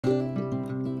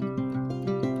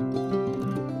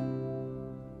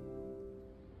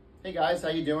Hey guys, how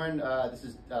you doing? This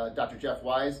is Dr. Jeff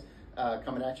Wise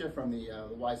coming at you from the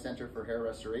Wise Center for Hair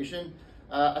Restoration.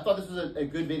 I thought this was a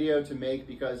good video to make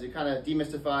because it kind of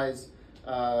demystifies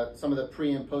some of the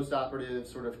pre and post-operative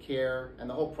sort of care and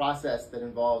the whole process that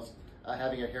involves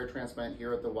having a hair transplant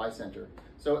here at the Wise Center.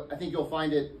 So I think you'll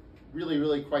find it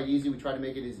really quite easy. We try to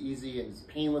make it as easy and as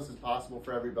painless as possible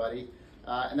for everybody.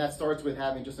 And that starts with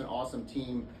having just an awesome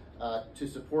team to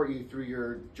support you through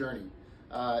your journey.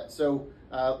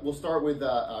 We'll start with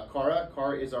Cara.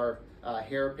 Cara is our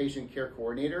hair patient care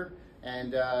coordinator,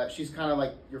 and she's kind of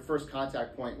like your first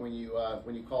contact point when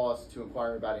you call us to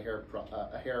inquire about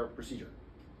a hair procedure.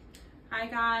 Hi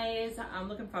guys, I'm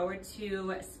looking forward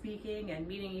to speaking and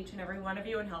meeting each and every one of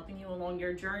you and helping you along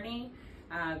your journey.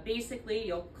 Basically,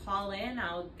 you'll call in,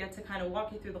 I'll get to kind of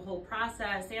walk you through the whole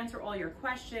process, answer all your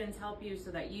questions, help you so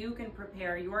that you can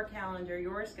prepare your calendar,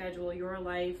 your schedule, your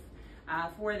life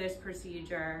for this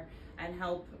procedure and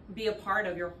help be a part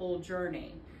of your whole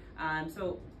journey.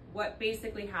 So what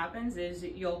basically happens is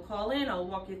you'll call in, I'll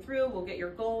walk you through, we'll get your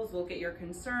goals, we'll get your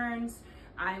concerns.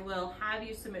 I will have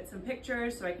you submit some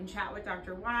pictures so I can chat with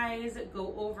Dr. Wise,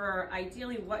 go over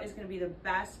ideally what is going to be the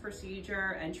best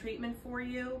procedure and treatment for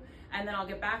you, and then I'll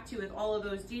get back to you with all of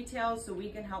those details so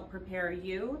we can help prepare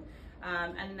you.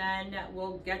 And then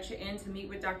we'll get you in to meet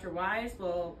with Dr. Wise.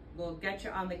 We'll get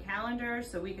you on the calendar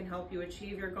so we can help you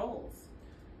achieve your goals.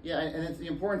 Yeah, and it's the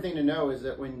important thing to know is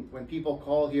that when people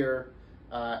call here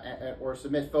or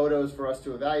submit photos for us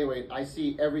to evaluate, I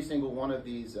see every single one of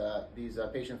these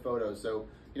patient photos. So,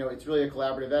 you know, it's really a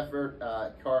collaborative effort.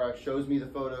 Cara shows me the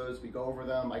photos, we go over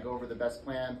them, I go over the best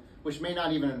plan, which may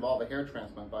not even involve a hair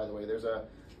transplant, by the way. There's a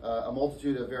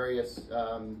multitude of various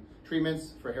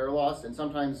treatments for hair loss, and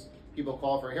sometimes people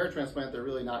call for a hair transplant, they're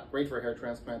really not great for a hair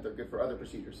transplant, they're good for other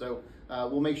procedures. So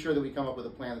we'll make sure that we come up with a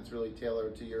plan that's really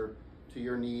tailored to your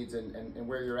needs and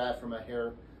where you're at from a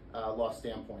hair loss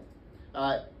standpoint.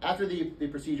 After the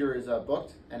procedure is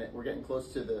booked and we're getting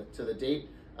close to the date,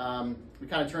 we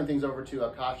kind of turn things over to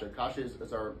Kasha. Kasha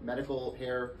is our medical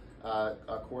hair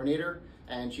coordinator,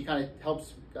 and she kind of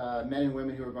helps men and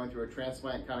women who are going through a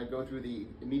transplant kind of go through the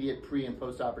immediate pre and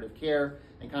post-operative care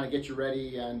and kind of get you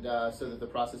ready, and so that the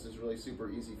process is really super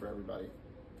easy for everybody.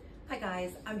 Hi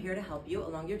guys, I'm here to help you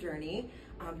along your journey.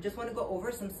 Just want to go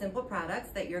over some simple products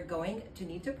that you're going to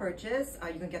need to purchase.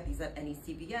 You can get these at any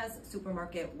CVS,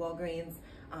 supermarket, Walgreens.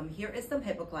 Here is some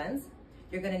HIPAA cleanse.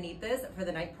 You're going to need this for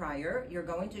the night prior. You're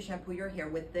going to shampoo your hair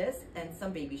with this and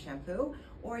some baby shampoo,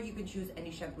 or you can choose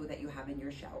any shampoo that you have in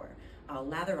your shower.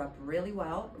 Lather up really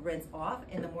well, rinse off.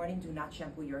 In the morning, do not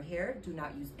shampoo your hair. Do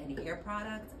not use any hair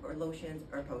products or lotions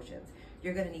or potions.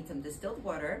 You're going to need some distilled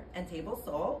water and table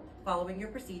salt following your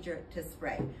procedure to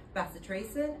spray.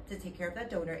 Bacitracin to take care of that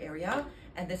donor area.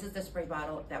 And this is the spray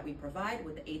bottle that we provide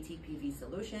with the ATPV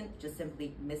solution. Just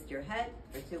simply mist your head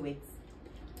for 2 weeks.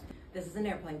 This is an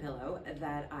airplane pillow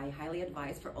that I highly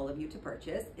advise for all of you to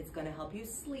purchase. It's going to help you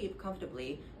sleep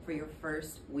comfortably for your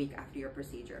first week after your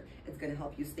procedure. It's going to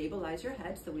help you stabilize your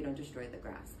head so we don't destroy the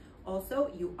grafts. Also,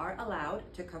 you are allowed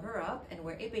to cover up and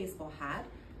wear a baseball hat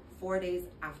 4 days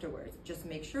afterwards. Just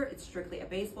make sure it's strictly a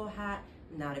baseball hat,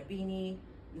 not a beanie,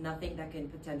 nothing that can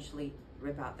potentially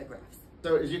rip out the grafts.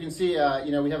 So as you can see,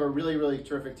 you know, we have a really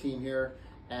terrific team here,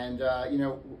 and you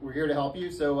know, we're here to help you.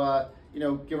 So you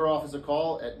know, give our office a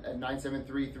call at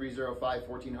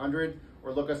 973-305-1400,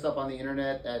 or look us up on the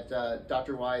internet at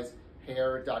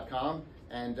drwisehair.com,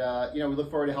 and you know, we look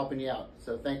forward to helping you out.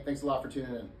 So thanks a lot for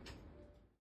tuning in.